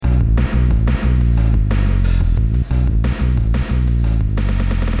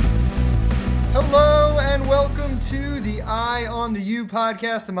on the U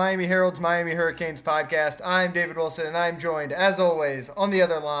podcast, the Miami Herald's Miami Hurricanes podcast. I'm David Wilson, and I'm joined, as always, on the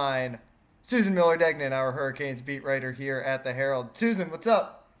other line, Susan Miller-Degnan, our Hurricanes beat writer here at the Herald. Susan, what's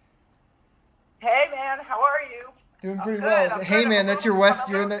up? Hey man, how are you? Doing pretty well. Hey man, that's your West.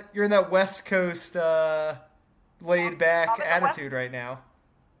 You're in that West Coast laid back attitude right now.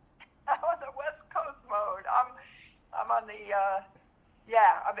 I'm on the West Coast mode. I'm on the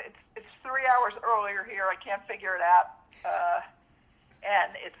it's 3 hours earlier here. I can't figure it out,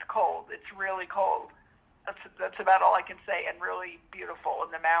 and it's cold. It's really cold. That's about all I can say. And really beautiful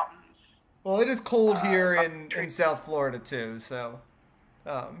in the mountains. Well, it is cold here in South Florida too. So,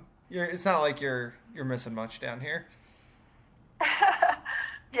 it's not like you're missing much down here.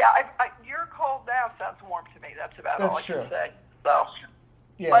 Yeah, you're cold now sounds warm to me. That's about all I can say. So,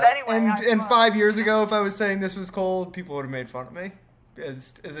 yeah. But anyway, and 5 years ago, if I was saying this was cold, people would have made fun of me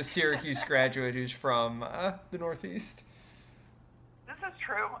as a Syracuse graduate who's from the Northeast. This is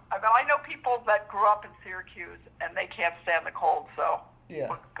true. I know people that grew up in Syracuse and they can't stand the cold. So,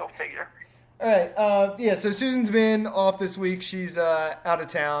 yeah, go figure. All right. So Susan's been off this week. She's out of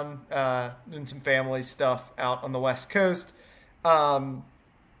town doing some family stuff out on the West Coast. But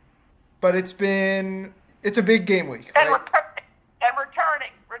it's a big game week, right? And returning.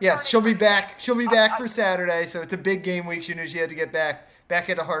 Yes, she'll be back. She'll be back for Saturday, so it's a big game week. She knew she had to get back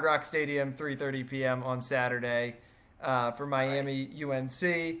at the Hard Rock Stadium, 3:30 p.m. on Saturday for Miami UNC.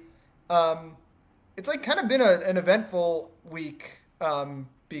 It's like kind of been an eventful week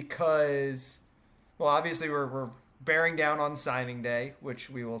because, well, obviously we're bearing down on signing day, which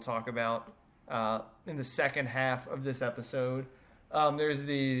we will talk about in the second half of this episode. There's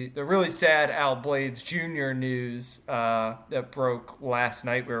the really sad Al Blades Jr. news that broke last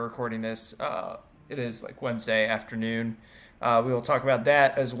night. We were recording this. It is like Wednesday afternoon. We will talk about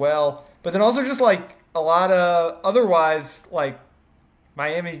that as well. But then also just like a lot of otherwise, like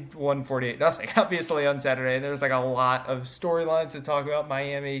Miami won 48-0, obviously, on Saturday. And there's like a lot of storylines to talk about.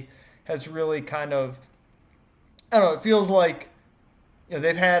 Miami has really kind of, I don't know, it feels like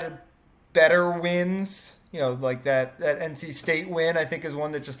they've had better wins. Like that NC State win, I think, is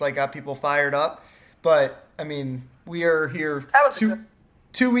one that just like got people fired up. But I mean, we are here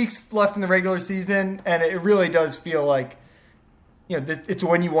 2 weeks left in the regular season, and it really does feel like it's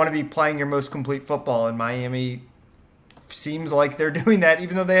when you want to be playing your most complete football. And Miami seems like they're doing that,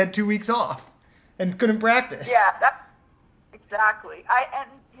 even though they had 2 weeks off and couldn't practice. Yeah, exactly. And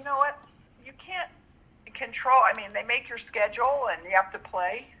you know what? You can't control. I mean, they make your schedule, and you have to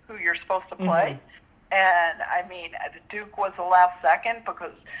play who you're supposed to play. Mm-hmm. And I mean, Duke was the last second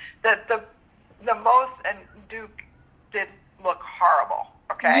because the most, and Duke did look horrible.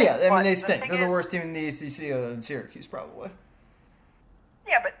 Okay. Yeah, I mean they stink. They're the worst team in the ACC other than Syracuse, probably.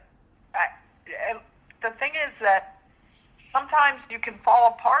 Yeah, but the thing is that sometimes you can fall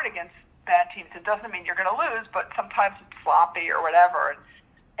apart against bad teams. It doesn't mean you're going to lose, but sometimes it's sloppy or whatever.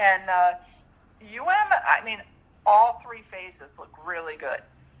 And I mean, all three phases look really good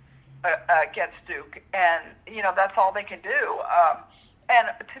against Duke, and that's all they can do.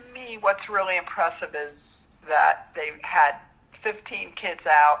 And to me, what's really impressive is that they've had 15 kids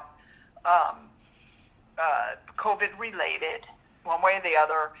out, COVID related, one way or the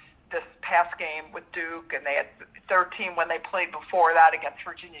other. This past game with Duke, and they had 13 when they played before that against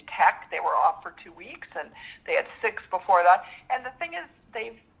Virginia Tech. They were off for 2 weeks, and they had 6 before that. And the thing is,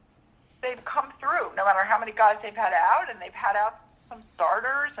 they've come through no matter how many guys they've had out, and they've had out some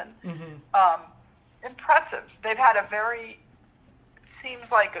starters, and impressive. They've had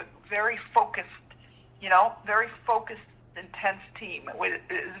seems like a very focused, intense team.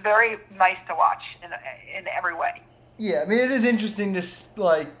 It's very nice to watch in every way. Yeah, I mean, it is interesting to,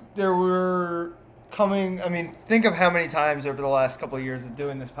 think of how many times over the last couple of years of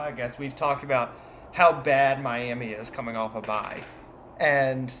doing this podcast we've talked about how bad Miami is coming off a bye.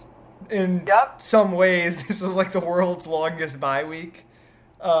 And in some ways, this was like the world's longest bye week.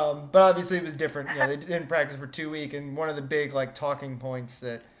 But obviously it was different. They didn't practice for 2 weeks, and one of the big talking points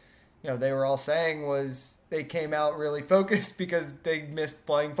that they were all saying was they came out really focused because they missed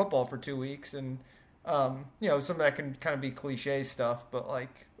playing football for 2 weeks, and some of that can kind of be cliche stuff, but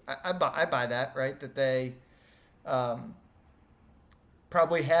I buy that, right? That they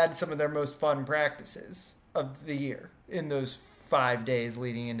probably had some of their most fun practices of the year in those 5 days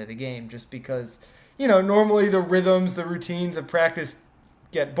leading into the game, just because normally the rhythms, the routines of practice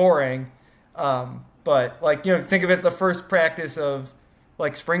get boring, but think of it, the first practice of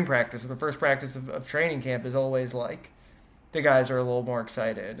spring practice or the first practice of training camp is always the guys are a little more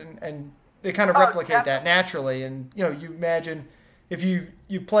excited, and they kind of replicate that naturally. And you imagine if you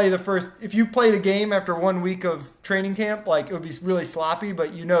if you played a game after 1 week of training camp, like it would be really sloppy,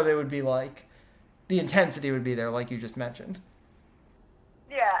 but they would be like the intensity would be there, like you just mentioned.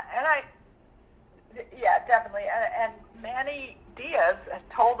 Yeah, definitely. And Manny Diaz has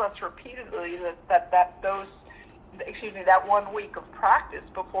told us repeatedly that 1 week of practice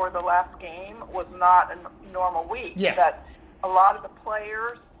before the last game was not a normal week. Yeah. That a lot of the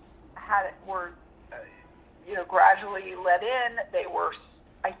players were gradually let in.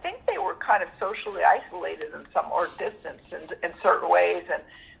 I think they were kind of socially isolated or distanced in certain ways. And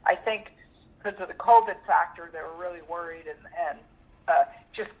I think because of the COVID factor, they were really worried and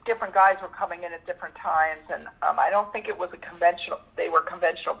just different guys were coming in at different times, and I don't think it was they were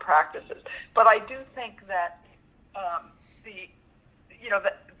conventional practices. But I do think that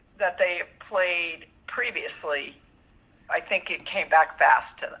that they played previously, I think it came back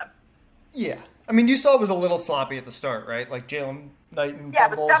fast to them. Yeah. I mean, you saw it was a little sloppy at the start, right? Like Jalen Knighton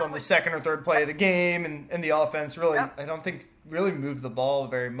fumbles on the second or third play of the game, and the offense really, I don't think, really moved the ball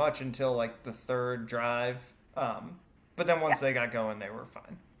very much until like the third drive. But then once they got going, they were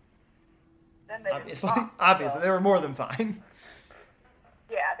fine. Then they obviously, they were more than fine.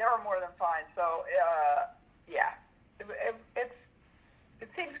 Yeah, they were more than fine. So, it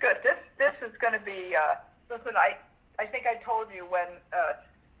seems good. This is going to be. Listen, I think I told you when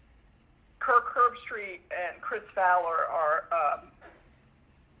Kirk Herbstreit and Chris Fowler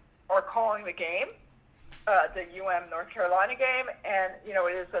are calling the game, the North Carolina game, and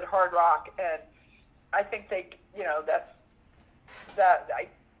it is at Hard Rock, and I think they know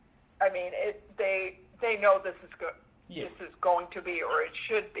this is good. Yeah. This is going to be, or it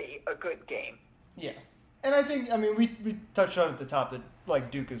should be, a good game. Yeah. And I think, we touched on at the top that, like,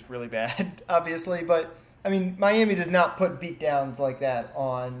 Duke is really bad, obviously, but, Miami does not put beatdowns like that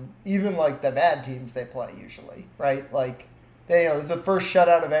on even, like, the bad teams they play usually, right? Like, it was the first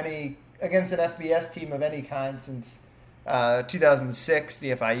shutout against an FBS team of any kind since 2006,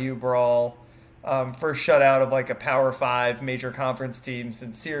 the FIU brawl. First shutout of, like, a Power 5 major conference team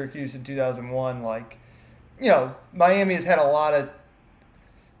since Syracuse in 2001. Like, Miami has had a lot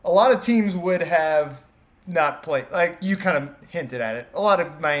of teams would have not played. Like, you kind of hinted at it. A lot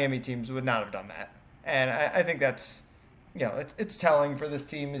of Miami teams would not have done that. And I think that's, it's telling for this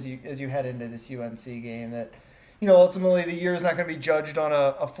team as you head into this UNC game that, ultimately the year is not going to be judged on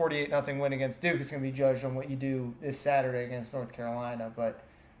a 48-0 win against Duke. It's going to be judged on what you do this Saturday against North Carolina. But,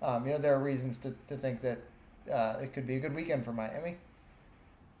 there are reasons to think that it could be a good weekend for Miami.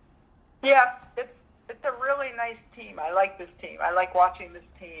 Yeah, it's a really nice team. I like this team. I like watching this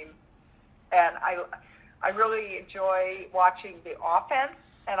team. And I really enjoy watching the offense,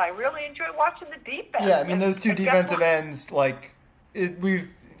 and I really enjoy watching the defense. Yeah, those two defensive ends, like, you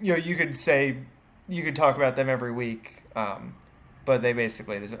could talk about them every week, but they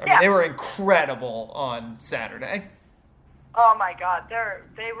basically deserve. They were incredible on Saturday. Oh my God,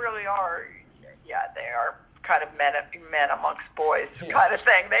 they really are. Yeah, they are kind of men amongst boys kind of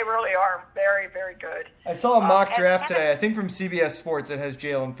thing. They really are very, very good. I saw a mock draft today, I think from CBS Sports, that has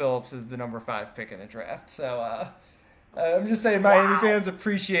Jalen Phillips as the number 5 pick in the draft. So I'm just saying, Miami fans,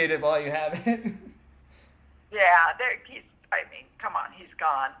 appreciate it while you have it. Yeah, come on, he's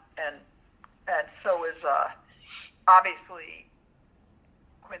gone, and so is obviously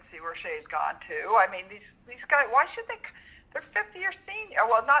Quincy Roche's gone too. These guys, why should they? They're fifth-year senior.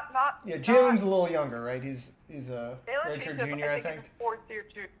 Well, not. Yeah, Jalen's a little younger, right? He's a redshirt junior, I think. He's a fourth-year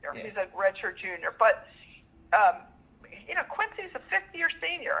junior. Yeah. He's a redshirt junior, but Quincy's a fifth-year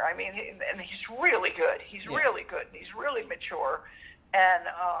senior. And he's really good. He's really good. He's really mature, and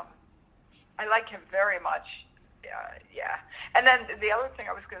I like him very much. Yeah. And then the other thing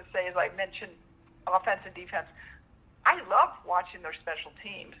I was going to say is I mentioned offense and defense. I love watching their special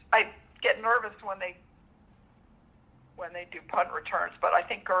teams. I get nervous when they do punt returns, but I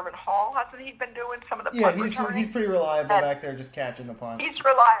think Gervin Hall, hasn't he been doing some of the punt returning? He's pretty reliable back there, just catching the punt. He's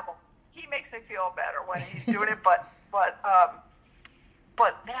reliable. He makes me feel better when he's doing it, but man,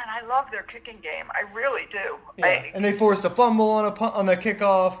 I love their kicking game. I really do. Yeah. And they forced a fumble on the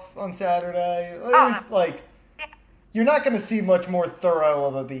kickoff on Saturday. It was you're not going to see much more thorough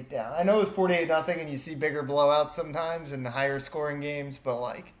of a beatdown. I know it's 48-0, and you see bigger blowouts sometimes and higher scoring games, but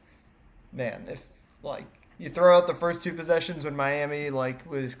man, if you throw out the first two possessions when Miami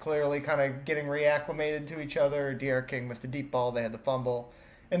was clearly kind of getting reacclimated to each other. De'Ara King missed a deep ball. They had the fumble.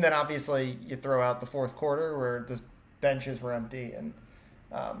 And then obviously you throw out the fourth quarter where the benches were empty. And,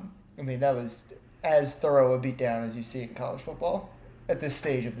 that was as thorough a beatdown as you see in college football at this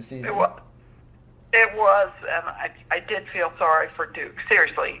stage of the season. It was, and I did feel sorry for Duke.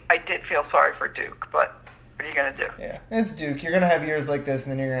 Seriously, I did feel sorry for Duke. But What are you going to do? Yeah, it's Duke. You're gonna have years like this,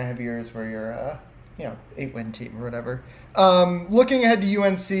 and then you're gonna have years where you're, 8-win team or whatever. Looking ahead to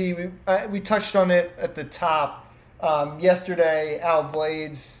UNC, we touched on it at the top. Yesterday, Al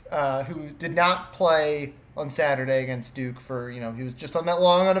Blades, who did not play on Saturday against Duke he was just on that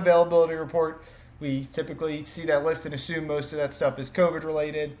long unavailability report. We typically see that list and assume most of that stuff is COVID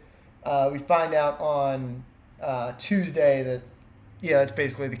related. We find out on Tuesday that, that's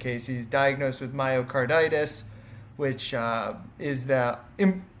basically the case. He's diagnosed with myocarditis, which is the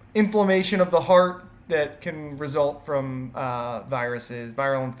inflammation of the heart that can result from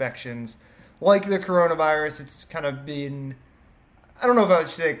viral infections. Like the coronavirus, it's kind of been, I don't know if I would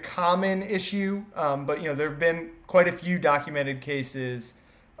say a common issue, but there have been quite a few documented cases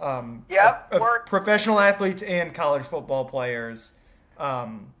of professional athletes and college football players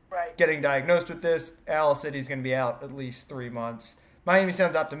getting diagnosed with this. Al said he's going to be out at least 3 months. Miami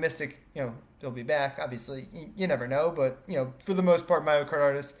sounds optimistic. They'll be back. Obviously, you never know, but for the most part,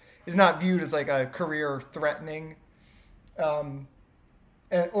 myocarditis is not viewed as like a career-threatening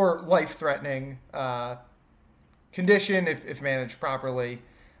or life-threatening condition if managed properly.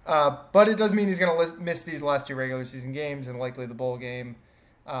 But it does mean he's going to miss these last 2 regular season games and likely the bowl game.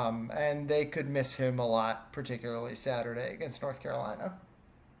 And they could miss him a lot, particularly Saturday against North Carolina.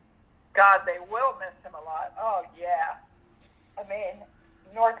 God, they will miss him a lot. Oh, yeah. I mean,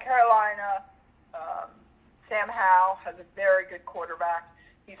 North Carolina, Sam Howell has a very good quarterback.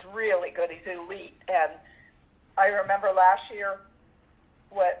 He's really good. He's elite. And I remember last year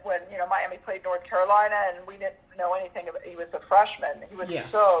when Miami played North Carolina and we didn't know anything about he was a freshman. He was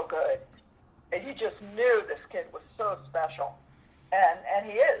so good. And you just knew this kid was so special. And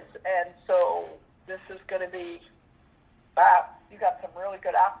he is. And so this is going to be, wow, you got some really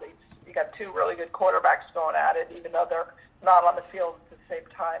good athletes. You got 2 really good quarterbacks going at it, even though they're not on the field at the same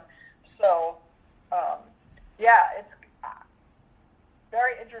time. So, it's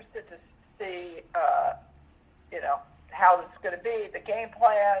very interested to see, how this is going to be, the game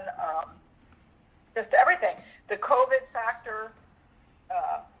plan, just everything. The COVID factor,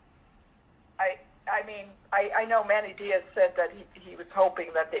 I know Manny Diaz said that he was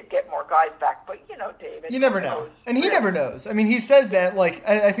hoping that they'd get more guys back, but David. You never know. And he never knows. I mean, he says that,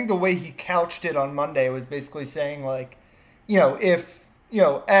 I think the way he couched it on Monday was basically saying, if,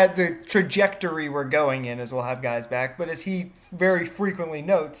 at the trajectory we're going in is we'll have guys back. But as he very frequently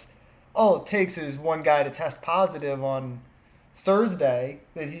notes, all it takes is one guy to test positive on Thursday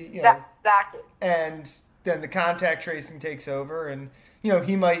that he, Exactly. And then the contact tracing takes over. And,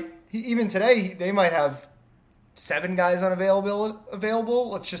 even today, they might have 7 guys available.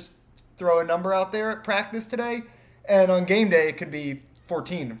 Let's just throw a number out there at practice today. And on game day, it could be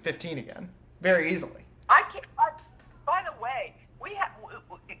 14 or 15 again, very easily. By the way,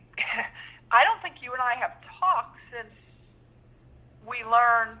 I don't think you and I have talked since we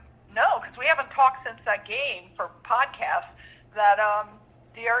learned, because we haven't talked since that game for podcast, that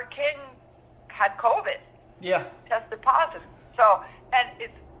De'Aaron King had COVID. Yeah. Tested positive. So, and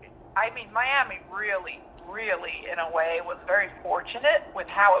Miami really, really, in a way, was very fortunate with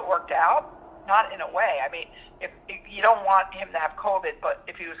how it worked out. Not in a way. I mean, if you don't want him to have COVID, but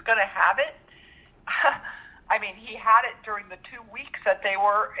if he was going to have it, he had it during the 2 weeks that they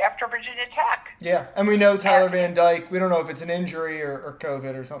were after Virginia Tech. Yeah, and we know Tyler Van Dyke. We don't know if it's an injury or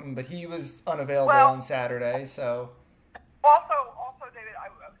COVID or something, but he was unavailable on Saturday. So also, David, I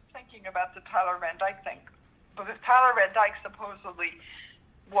was thinking about the Tyler Van Dyke thing because Tyler Van Dyke supposedly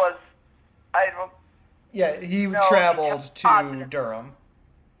was, he traveled to Durham.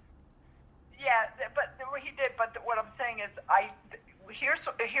 Yeah, but he did. But what I'm saying is, here's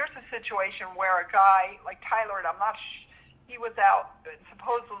a situation where a guy like Tyler, and he was out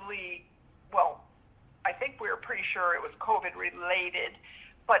supposedly. Well, I think we were pretty sure it was COVID related.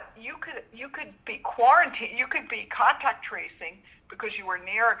 But you could be quarantined. You could be contact tracing because you were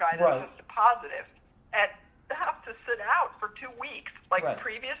near a guy that tested positive, and have to sit out for 2 weeks,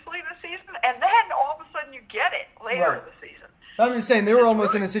 previously this season, and then all of a sudden you get it later in the season. I'm just saying they were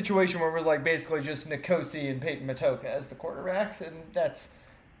almost in a situation where it was basically just Nkosi and Peyton Matoka as the quarterbacks, and that's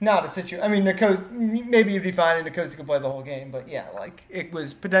not a situation. I mean, Nkosi, maybe you'd be fine and Nkosi could play the whole game, but it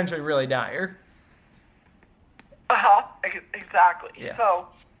was potentially really dire. Exactly. Yeah. So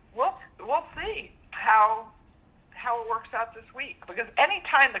we'll see how it works out this week, because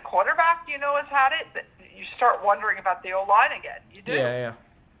anytime the quarterback has had it, you start wondering about the O-line again. You do.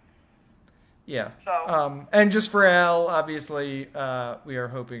 Yeah. So, and just for Al, obviously, we are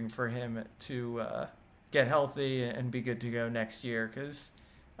hoping for him to get healthy and be good to go next year, because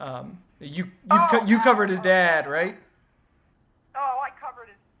you covered his dad, right? Oh, I covered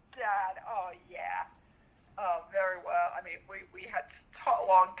his dad. Oh, yeah. very well. I mean, we had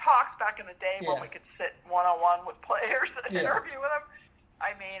long talks back in the day when we could sit one-on-one with players and interview with them.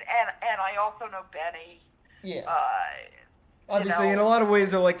 I mean, and I also know Benny. Yeah. Obviously, in a lot of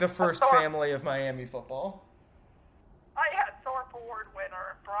ways, they're like the first family of Miami football. I had Thorpe Award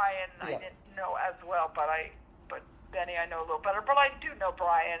winner Brian. I didn't know as well, but Benny I know a little better. But I do know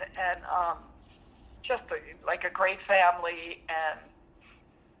Brian, and just like a great family. And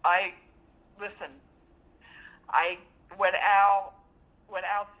when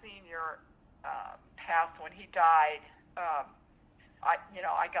Al Senior passed, when he died,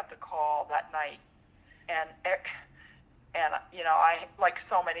 I got the call that night, and I, like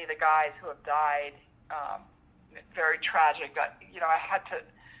so many of the guys who have died, very tragic. I had to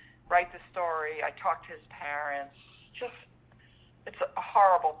write the story. I talked to his parents. It's a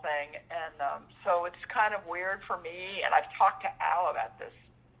horrible thing, and so it's kind of weird for me. And I've talked to Al about this.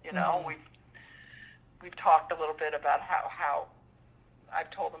 We've talked a little bit about how I've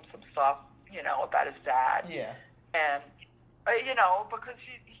told him some stuff, about his dad. Yeah. And because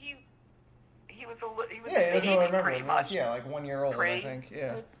he was he doesn't really remember. Pretty much. Like 1 year old, I think.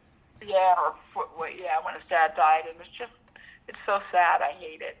 Yeah. Yeah, when his dad died, and it's so sad. I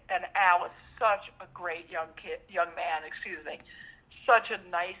hate it. And Al was such a great young man. Such a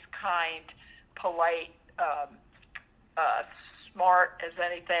nice, kind, polite, smart as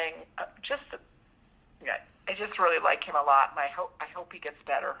anything. I just really like him a lot, and I hope he gets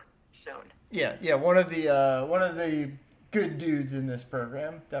better soon. Yeah, one of the good dudes in this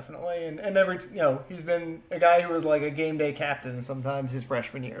program, definitely, and he's been a guy who was like a game day captain sometimes his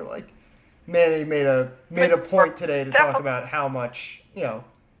freshman year. Like Manny made a point today to talk about how much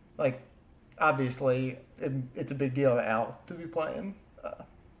obviously it's a big deal to Al to be playing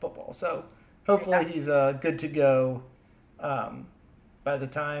football. So hopefully he's good to go by the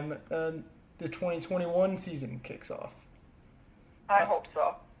time the 2021 season kicks off. I hope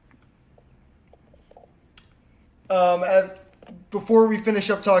so. Before we finish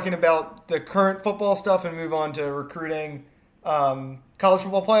up talking about the current football stuff and move on to recruiting, college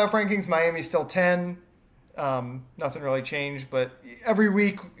football playoff rankings, Miami's still 10. Nothing really changed, but every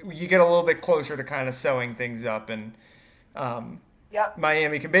week you get a little bit closer to kind of sewing things up, and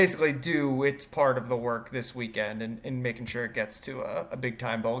Miami can basically do its part of the work this weekend in making sure it gets to a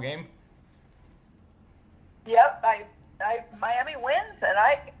big-time bowl game. Yep, Miami wins, and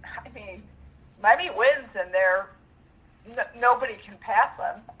Miami wins, and nobody can pass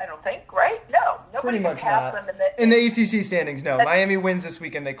them, I don't think, right? No, nobody can pass them. In the ACC standings, no. Miami wins this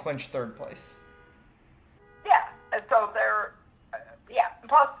weekend, they clinch third place. Yeah, and so they're,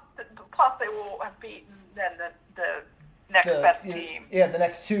 plus they will have beaten then the next best team. Yeah, the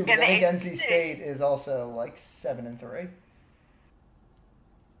next two. I think NC State is also like 7-3.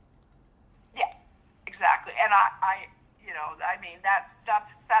 Yeah, exactly. And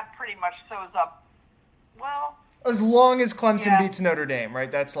that pretty much sews up. Well, as long as Clemson beats Notre Dame,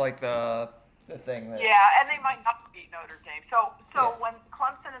 right? That's like the thing. And they might not beat Notre Dame. So when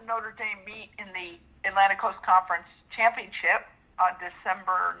Clemson and Notre Dame meet in the Atlantic Coast Conference Championship on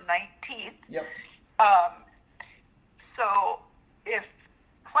December 19th. Yep. So if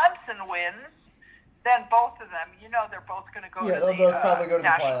Clemson wins, then both of them, they're both going to go to the they'll both probably go to the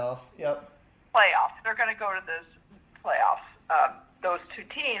playoff. Yep. Playoffs. They're going to go to this playoffs, those two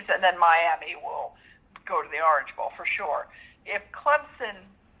teams, and then Miami will go to the Orange Bowl for sure. If Clemson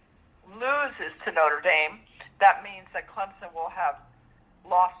loses to Notre Dame, that means that Clemson will have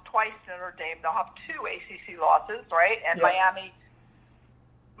lost twice to Notre Dame. They'll have 2 ACC losses, right? And Miami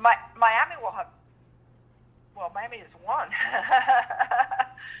will have. Well, Miami has 1.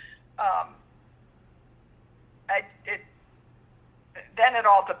 Then it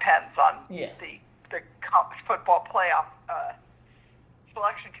all depends on the college football playoff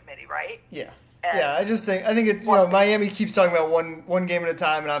selection committee, right? Yeah. I think it. Miami keeps talking about one game at a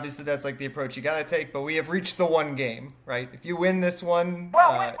time, and obviously that's like the approach you gotta take. But we have reached the one game, right? If you win this one,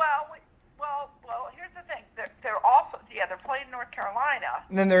 well, here's the thing. They're also they're playing North Carolina,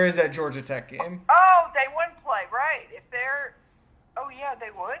 and then there is that Georgia Tech game. Oh, they wouldn't play, right? If they're, they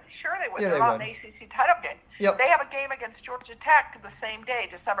would. Sure, they would. Yeah, they're on the ACC title game. Yep. They have a game against Georgia Tech the same day,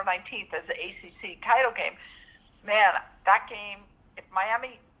 December 19th, as the ACC title game. Man, that game. If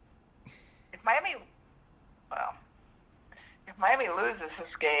Miami loses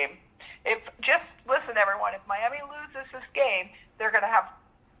this game, listen, everyone, if Miami loses this game, they're going to have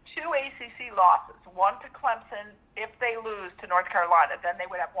 2 ACC losses, 1 to Clemson if they lose to North Carolina. Then they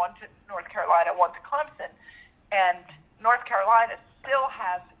would have 1 to North Carolina, 1 to Clemson. And North Carolina still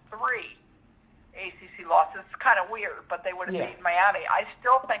has 3 ACC losses. It's kind of weird, but they would have beaten Miami. I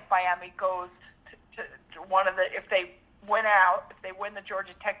still think Miami goes to if they win out, if they win the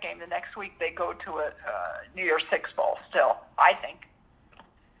Georgia Tech game the next week, they go to a New Year's Six bowl. Still, I think.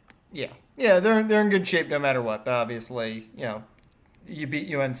 Yeah, they're in good shape no matter what. But obviously, you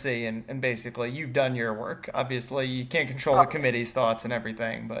beat UNC and basically you've done your work. Obviously, you can't control the committee's thoughts and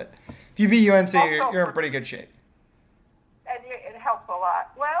everything, but if you beat UNC, you're in pretty good shape. And it helps a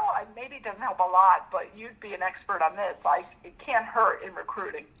lot. Well, maybe it doesn't help a lot, but you'd be an expert on this. It can't hurt in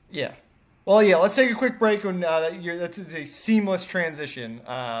recruiting. Yeah. Well, yeah, let's take a quick break. That's a seamless transition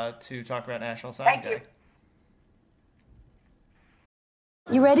to talk about National Signing Day.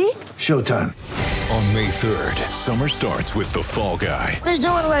 You ready? Showtime. On May 3rd, summer starts with The Fall Guy. Let's do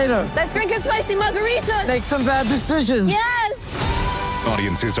it later. Let's drink a spicy margarita. Make some bad decisions. Yes!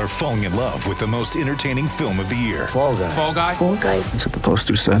 Audiences are falling in love with the most entertaining film of the year. Fall Guy. Fall Guy? Fall guy. That's what the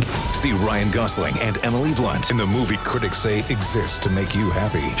poster said. See Ryan Gosling and Emily Blunt in the movie critics say exists to make you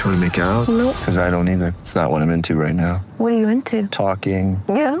happy. Trying to make it out? Nope. Because I don't either. It's not what I'm into right now. What are you into? Talking.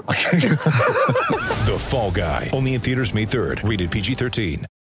 Yeah. The Fall Guy. Only in theaters May 3rd. Rated PG-13.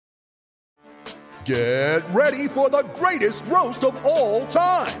 Get ready for the greatest roast of all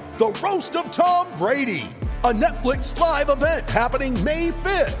time. The Roast of Tom Brady. A Netflix live event happening May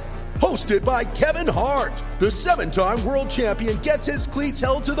 5th. Hosted by Kevin Hart. The 7-time world champion gets his cleats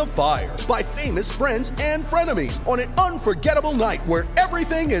held to the fire by famous friends and frenemies on an unforgettable night where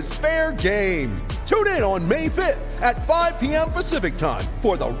everything is fair game. Tune in on May 5th at 5 p.m. Pacific time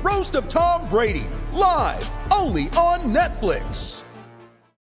for the Roast of Tom Brady. Live only on Netflix.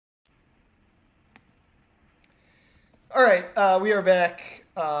 All right, we are back.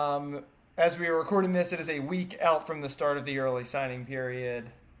 As we are recording this, it is a week out from the start of the early signing period.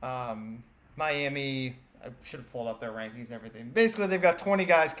 Miami, I should have pulled up their rankings and everything. Basically, they've got 20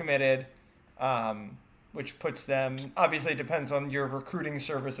 guys committed, which puts them, obviously it depends on your recruiting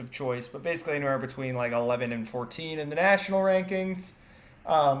service of choice, but basically anywhere between like 11 and 14 in the national rankings.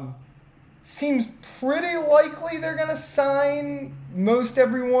 Seems pretty likely they're going to sign most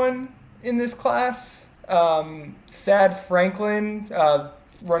everyone in this class. Thad Franklin,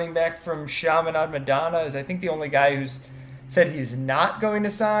 running back from Chaminade Madonna, is I think the only guy who's said he's not going to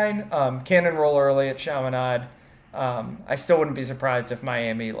sign. Can enroll early at Chaminade. I still wouldn't be surprised if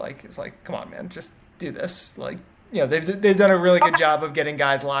Miami is like, come on, man, just do this. They've done a really good job of getting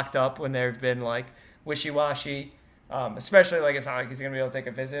guys locked up when they've been wishy-washy. Especially it's not like he's going to be able to take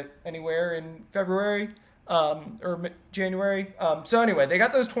a visit anywhere in February or January. So anyway, they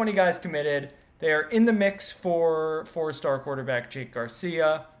got those 20 guys committed. They are in the mix for four-star quarterback Jake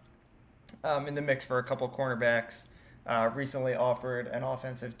Garcia, in the mix for a couple cornerbacks. Recently offered an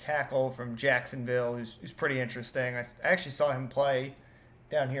offensive tackle from Jacksonville who's pretty interesting. I actually saw him play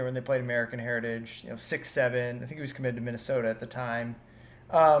down here when they played American Heritage, 6'7". I think he was committed to Minnesota at the time.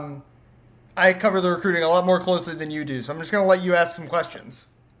 I cover the recruiting a lot more closely than you do, so I'm just going to let you ask some questions.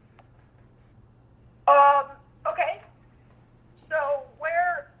 Okay. So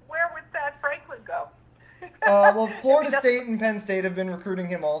where would Thad Franklin go? Well, Florida State and Penn State have been recruiting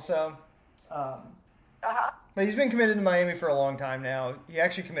him also. But he's been committed to Miami for a long time now. He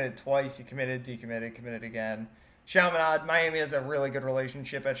actually committed twice. He committed, decommitted, committed again. Chaminade, Miami has a really good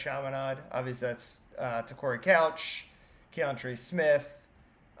relationship at Chaminade. Obviously, that's Corey Couch, Keontre Smith,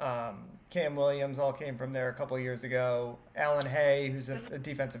 Cam Williams all came from there a couple of years ago. Alan Hay, who's a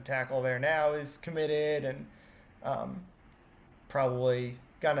defensive tackle there now, is committed and probably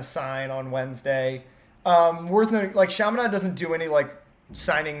going to sign on Wednesday. Worth noting, Chaminade doesn't do any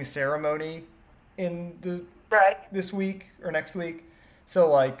signing ceremony in this week or next week. So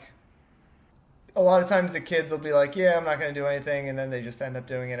a lot of times the kids will be like, yeah, I'm not going to do anything, and then they just end up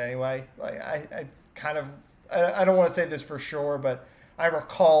doing it anyway. I don't want to say this for sure, but I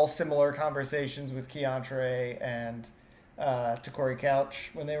recall similar conversations with Keontre and Corey Couch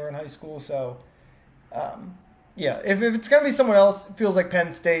when they were in high school. So, if it's going to be someone else, it feels like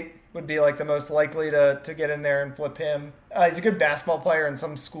Penn State would be the most likely to get in there and flip him. He's a good basketball player, and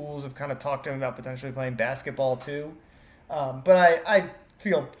some schools have kind of talked to him about potentially playing basketball too. But I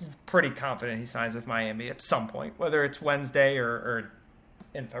feel pretty confident he signs with Miami at some point, whether it's Wednesday or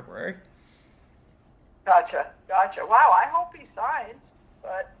in February. Gotcha. Wow, I hope he signs.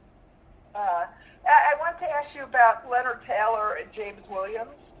 But I want to ask you about Leonard Taylor and James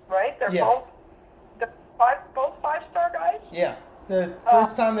Williams, right? They're both five-star guys? Yeah. The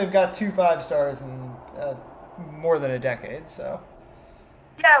first time they've got 2 5-stars in more than a decade, so.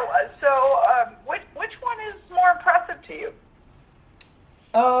 Yeah, so which one is more impressive to you?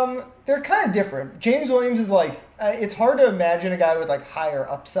 They're kind of different. James Williams is it's hard to imagine a guy with higher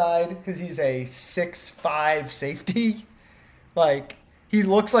upside because he's a 6'5" safety. he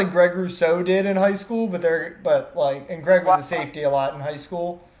looks like Greg Rousseau did in high school, and Greg was a safety a lot in high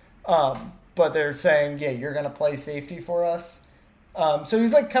school. But they're saying, yeah, you're going to play safety for us. So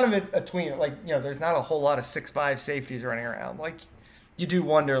he's like kind of a tween. Like, you know, there's not a whole lot of 6'5" safeties running around. Like, you do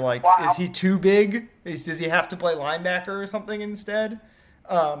wonder, like, is he too big? Does he have to play linebacker or something instead?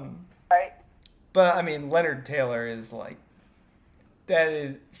 Right. But, I mean, Leonard Taylor is like,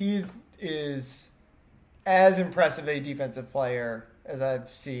 he is as impressive a defensive player as I've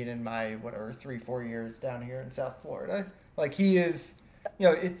seen in my, 3-4 years down here in South Florida. Like, he is, you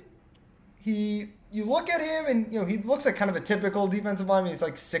know, you look at him and, you know, he looks like kind of a typical defensive lineman. He's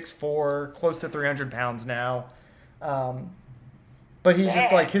like 6'4", close to 300 pounds now. But he's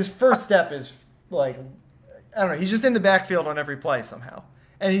just like, his first step is like, I don't know, he's just in the backfield on every play somehow.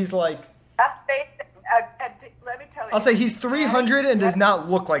 And he's like, that's basic. Let me tell you. I'll say he's 300 and does not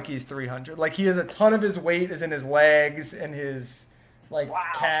look like he's 300. Like, he has a ton of his weight is in his legs and his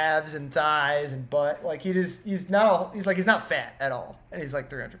calves and thighs and butt. Like, he's not fat at all. And he's like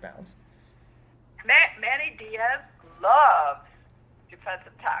 300 pounds. Manny Diaz loves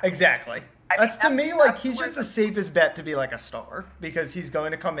defensive tackle. Exactly. That's to me, like, he's just the safest bet to be like a star because he's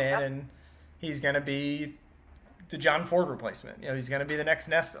going to come in and he's going to be the John Ford replacement. You know, he's going to be the next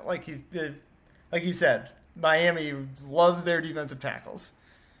Nesta. Like, like you said, Miami loves their defensive tackles.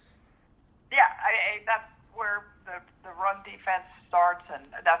 Yeah, that's where the run defense starts, and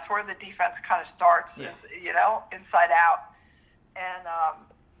that's where the defense kind of starts, is, you know, inside out. And,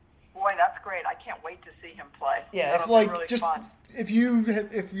 boy, that's great. I can't wait to see him play. Yeah, That'll it's like, be really just fun.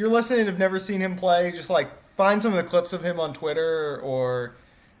 if you're listening and have never seen him play, just like find some of the clips of him on Twitter or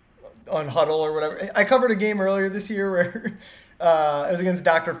on Huddle or whatever. I covered a game earlier this year where it was against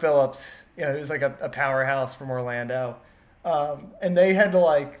Dr. Phillips. You know, he was like a powerhouse from Orlando. And they had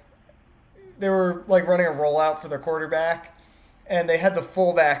to they were like running a rollout for their quarterback, and they had the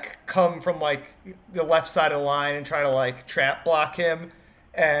fullback come from like the left side of the line and try to like trap block him.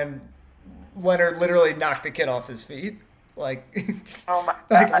 And Leonard literally knocked the kid off his feet. Like, Oh my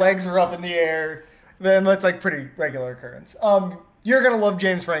like God. legs were up in the air. Then that's like pretty regular occurrence. You're gonna love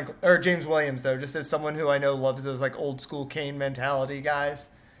James Williams though, just as someone who I know loves those like old school Kane mentality guys.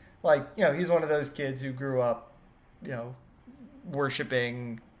 Like, you know, he's one of those kids who grew up, you know,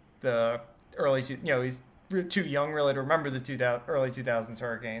 worshiping the early, you know, he's too young really to remember the early 2000s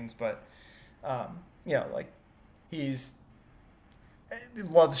Hurricanes, but you know, like he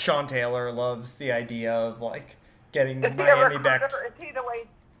loves Sean Taylor, loves the idea of like getting Miami back. Is he the way?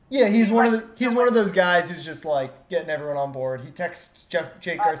 Yeah, he's one of those guys who's just like getting everyone on board. He texts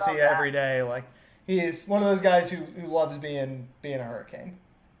Jake Garcia every day. Like, he's one of those guys who loves being a Hurricane.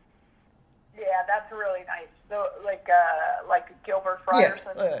 Yeah, that's really nice. So, like Gilbert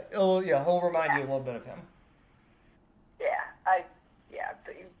Frierson. He'll remind you a little bit of him.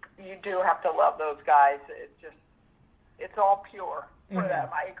 You do have to love those guys. It's all pure for them.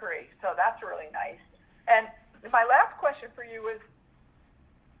 I agree. So that's really nice. And my last question for you is,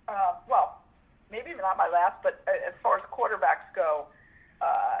 maybe not my last, but as far as quarterbacks go,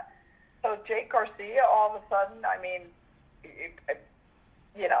 so Jake Garcia, all of a sudden, I mean,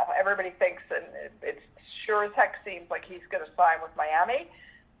 you know, everybody thinks, and it sure as heck seems like he's going to sign with Miami.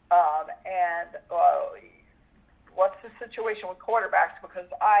 What's the situation with quarterbacks?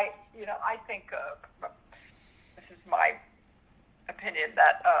 Because I think this is my opinion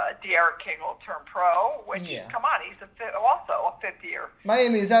that De'Aaron King will turn pro. Which, come on, he's also a fifth-year.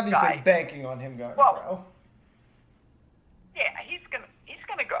 Miami is obviously banking on him going pro. Yeah, he's gonna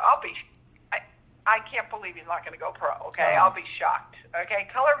go. I can't believe he's not gonna go pro. Okay, I'll be shocked. Okay,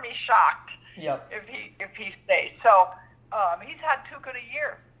 color me shocked. Yep. If he stays. So he's had too good a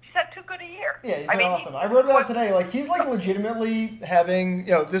year. Yeah, he's been awesome. I wrote about it today. Like, he's like legitimately having,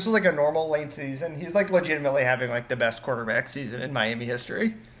 you know, this was like a normal length season. He's like legitimately having like the best quarterback season in Miami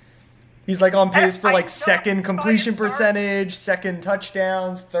history. He's like on pace for like second completion percentage, second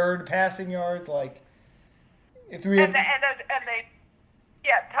touchdowns, third passing yards. Like, if we and they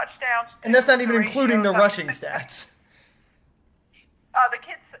touchdowns. And that's not even including the rushing stats. The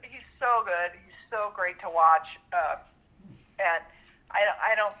kid's he's so good. He's so great to watch. And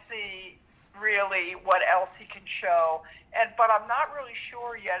I don't see really what else he can show. But I'm not really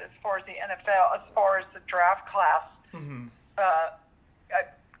sure yet as far as the NFL, as far as the draft class. Mm-hmm. I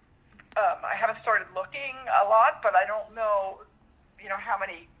haven't started looking a lot, but I don't know, you know, how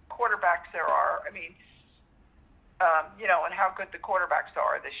many quarterbacks there are. I mean, you know, and how good the quarterbacks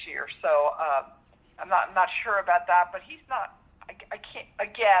are this year. So I'm not sure about that. But he's not. I can't.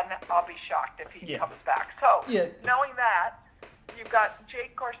 Again, I'll be shocked if he comes back. So knowing that. You've got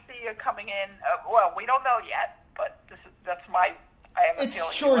Jake Garcia coming in. We don't know yet, but that's my I have a It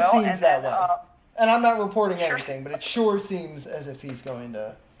feeling sure he will. seems And that then, way. And I'm not reporting anything, but it sure seems as if he's going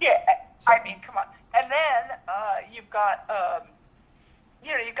to. Yeah, I mean, come on. And then you've got,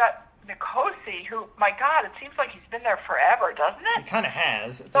 you've got Nkosi, who, my God, it seems like he's been there forever, doesn't He it? kind of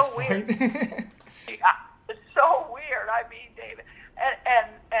has at So this weird. point. It's so weird. I mean, David,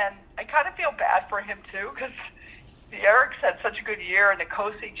 and I kind of feel bad for him too, because Eric's had such a good year, and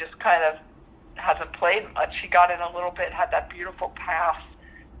Nkosi just kind of hasn't played much. He got in a little bit, had that beautiful pass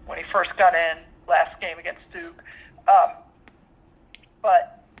when he first got in last game against Duke.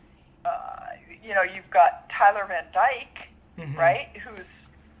 But you've got Tyler Van Dyke, right? Who's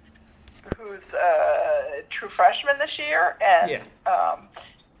a true freshman this year, and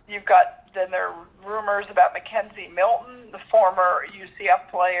you've got. Then there are rumors about Mackenzie Milton, the former UCF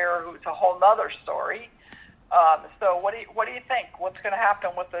player, who's a whole nother story. So what do you think? What's going to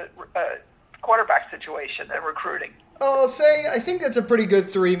happen with the quarterback situation and recruiting? I'll say I think that's a pretty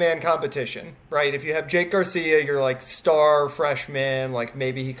good three-man competition, right? If you have Jake Garcia, your like star freshman, like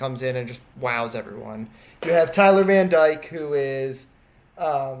maybe he comes in and just wows everyone. You have Tyler Van Dyke, who is,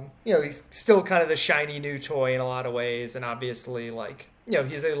 he's still kind of the shiny new toy in a lot of ways, and obviously like.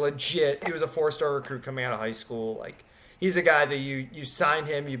 He's he was a 4-star recruit coming out of high school. Like, he's a guy that you sign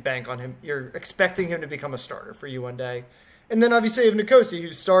him, you bank on him. You're expecting him to become a starter for you one day. And then obviously you have Nkosi,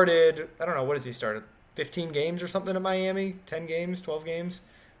 who started, I don't know, what has he started? 15 games or something at Miami? 10 games, 12 games?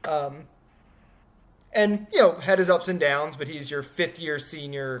 And, had his ups and downs, but he's your fifth-year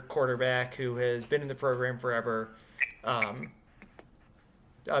senior quarterback who has been in the program forever.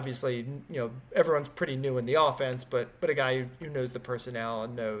 Obviously, everyone's pretty new in the offense, but a guy who knows the personnel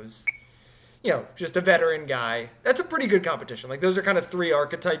and knows, just a veteran guy. That's a pretty good competition. Like, those are kind of three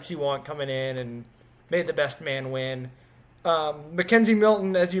archetypes you want coming in and made the best man win. Mackenzie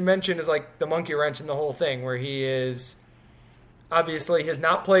Milton, as you mentioned, is like the monkey wrench in the whole thing, where he is obviously has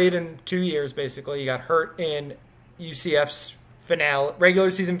not played in 2 years, basically. He got hurt in UCF's regular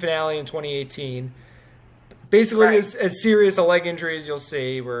season finale in 2018. Basically, Right. as serious a leg injury as you'll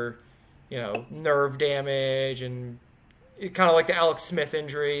see, where, nerve damage and kind of like the Alex Smith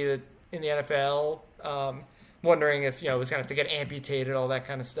injury that in the NFL. Wondering if, it was going to have to get amputated, all that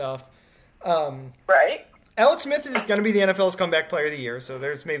kind of stuff. Right. Alex Smith is going to be the NFL's comeback player of the year, so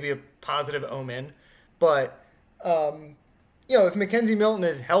there's maybe a positive omen. But, if Mackenzie Milton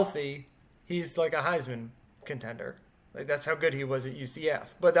is healthy, he's like a Heisman contender. Like, that's how good he was at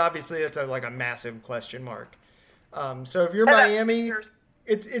UCF. But obviously, that's a massive question mark. So if you're Miami,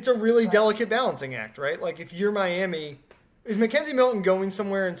 it's a really delicate balancing act, right? Like, if you're Miami, is Mackenzie Milton going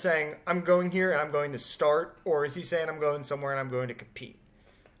somewhere and saying, I'm going here and I'm going to start? Or is he saying, I'm going somewhere and I'm going to compete?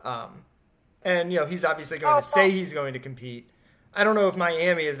 And, he's obviously going to say he's going to compete. I don't know if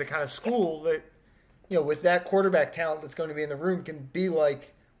Miami is the kind of school that, with that quarterback talent that's going to be in the room can be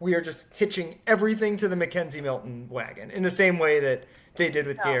like, we are just hitching everything to the Mackenzie Milton wagon in the same way that they did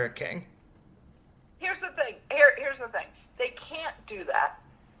with D'Eriq King. Here's the thing. Here's the thing. They can't do that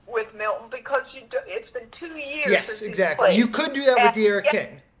with Milton because it's been 2 years Yes, since exactly. he's played. You could do that with D'Eriq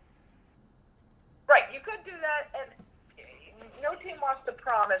King. Right. You could do that, and no team wants to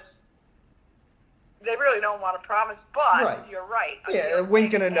promise. They really don't want to promise, but Right. you're right. Yeah, a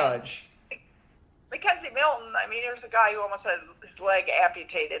wink and a nudge. Mackenzie Milton, here's a guy who almost had his leg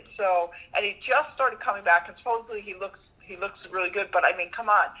amputated. So, and he just started coming back, and supposedly he looks really good. But come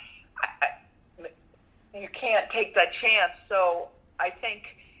on, you can't take that chance. So I think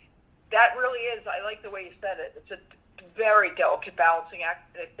that really is. I like the way you said it. It's a very delicate balancing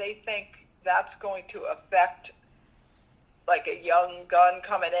act. If they think that's going to affect like a young gun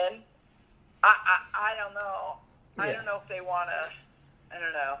coming in, I don't know. I Yeah. don't know if they want to. I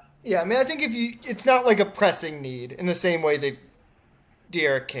don't know. Yeah, I think it's not like a pressing need in the same way that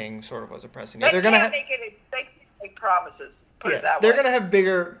D'Eriq King sort of was a pressing need. They can't make promises. Put it that they're way. going to have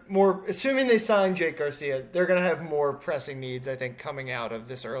bigger, more, assuming they sign Jake Garcia, they're going to have more pressing needs, I think, coming out of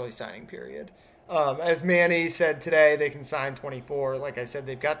this early signing period. As Manny said today, they can sign 24. Like I said,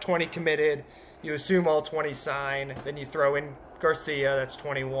 they've got 20 committed. You assume all 20 sign. Then you throw in Garcia, that's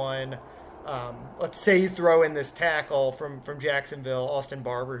 21. Let's say you throw in this tackle from Jacksonville, Austin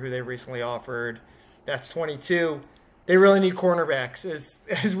Barber, who they recently offered. That's 22. They really need cornerbacks,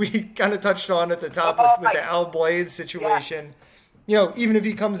 as we kind of touched on at the top with the Al Blades situation. Yeah. Even if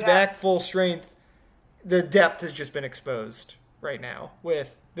he comes back full strength, the depth has just been exposed right now.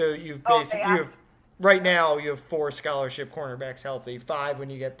 With right now you have 4 scholarship cornerbacks healthy, 5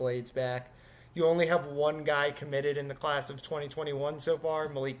 when you get Blades back. You only have 1 guy committed in the class of 2021 so far,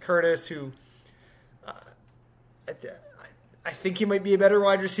 Malik Curtis, who I think he might be a better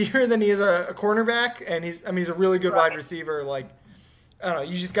wide receiver than he is a cornerback, and he's a really good wide receiver. Like, I don't know.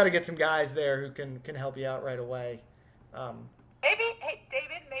 You just got to get some guys there who can help you out right away. Maybe, hey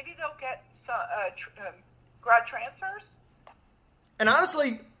David, maybe they'll get some grad transfers. And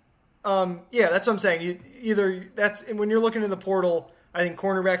honestly, yeah, that's what I'm saying. When you're looking in the portal, I think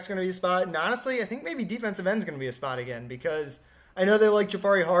cornerback's going to be a spot. And honestly, I think maybe defensive end's going to be a spot again because I know they like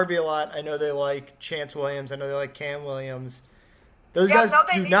Jafari Harvey a lot. I know they like Chance Williams. I know they like Cam Williams. Those guys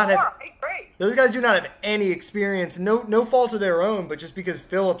do not have. Those guys do not have any experience. No fault of their own, but just because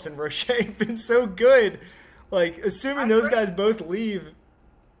Phillips and Roche have been so good, like assuming those guys both leave,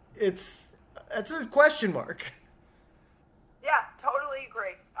 that's a question mark. Yeah, totally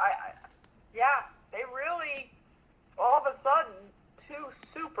agree. Yeah, they really all of a sudden 2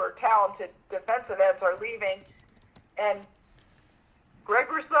 super talented defensive ends are leaving, and Greg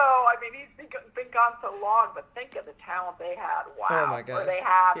Rousseau, I mean, he's been gone so long, but think of the talent they had. Wow. Oh, my God. Or they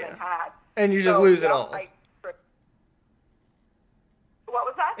have and had. And you just lose it all. What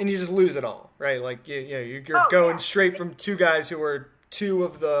was that? And you just lose it all, right? Like, you're going straight from 2 guys who are 2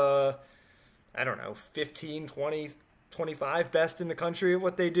 of the, I don't know, 15, 20, 25 best in the country at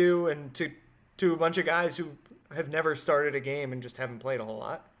what they do, and to a bunch of guys who have never started a game and just haven't played a whole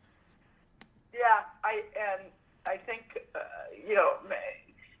lot. Yeah, I think,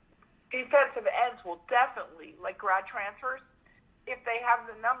 defensive ends will definitely, like grad transfers, if they have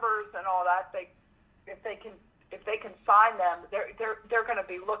the numbers and all that, if they can sign them, they're going to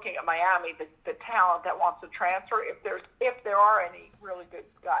be looking at Miami, the talent that wants to transfer, if there are any really good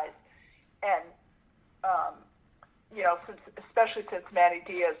guys, and especially since Manny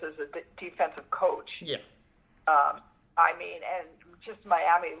Diaz is a defensive coach. Yeah. I mean, and just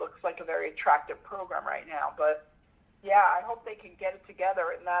Miami looks like a very attractive program right now, but. Yeah, I hope they can get it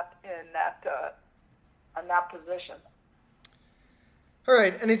together in that position. All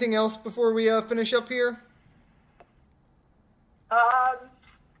right. Anything else before we finish up here? No,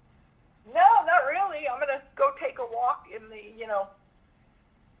 not really. I'm gonna go take a walk in the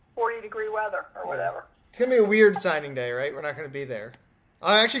 40-degree weather or whatever. It's gonna be a weird signing day, right? We're not gonna be there.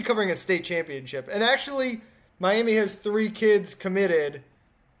 I'm actually covering a state championship, and actually, Miami has 3 kids committed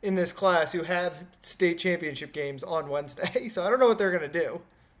in this class who have state championship games on Wednesday. So I don't know what they're going to do.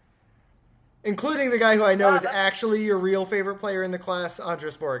 Including the guy who I know is actually your real favorite player in the class,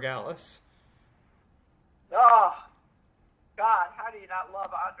 Andres Borregales. Oh, God, how do you not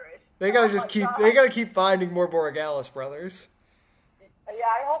love Andres? They got to keep finding more Borregales brothers. Yeah,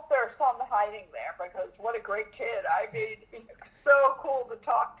 I hope there's some hiding there because what a great kid. I mean, he's so cool to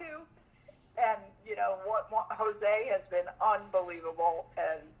talk to. And, what Jose has been unbelievable,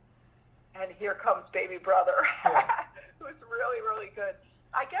 and here comes baby brother, who's really, really good.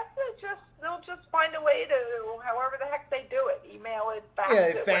 I guess they'll just find a way to, however the heck they do it, email it, fax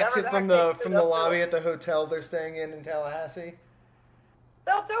it. Yeah, fax it from the lobby at the hotel they're staying in Tallahassee.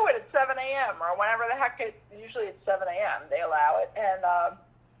 They'll do it at 7 a.m. or whenever the heck usually it's 7 a.m. they allow it, and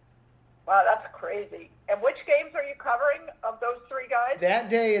wow, that's crazy. And which games are you covering of those 3 guys? That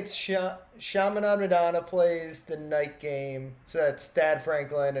day, it's Chaminade Madonna plays the night game. So that's Thad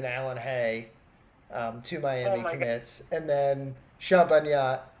Franklin and Alan Hay, 2 Miami commits. God. And then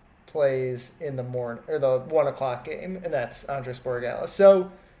Champagnat plays in the morning, or the 1 o'clock game, and that's Andres Borregales. So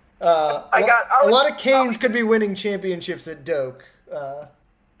a lot of Canes could be winning championships at Doak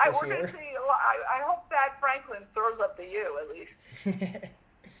this year. I hope Thad Franklin throws up the U at least.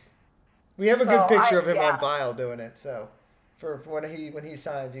 We have a good picture of him on file doing it, so for when he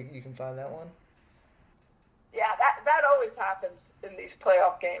signs, you can find that one. Yeah, that always happens in these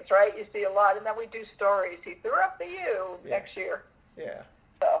playoff games, right? You see a lot, and then we do stories. He threw up the U next year. Yeah.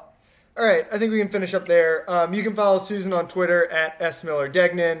 So. All right, I think we can finish up there. You can follow Susan on Twitter at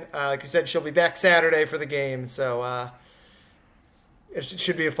 @SMillerDegnan. Like you said, she'll be back Saturday for the game, so it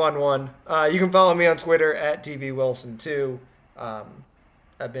should be a fun one. You can follow me on Twitter at DBWilson2.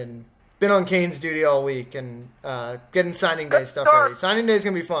 I've been on Canes duty all week and getting signing day stuff ready. Signing day is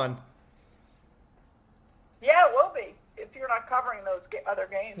going to be fun. Yeah, it will be if you're not covering those other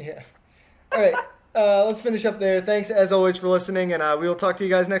games. Yeah. All right. Let's finish up there. Thanks, as always, for listening, and we will talk to you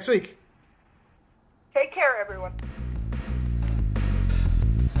guys next week. Take care, everyone.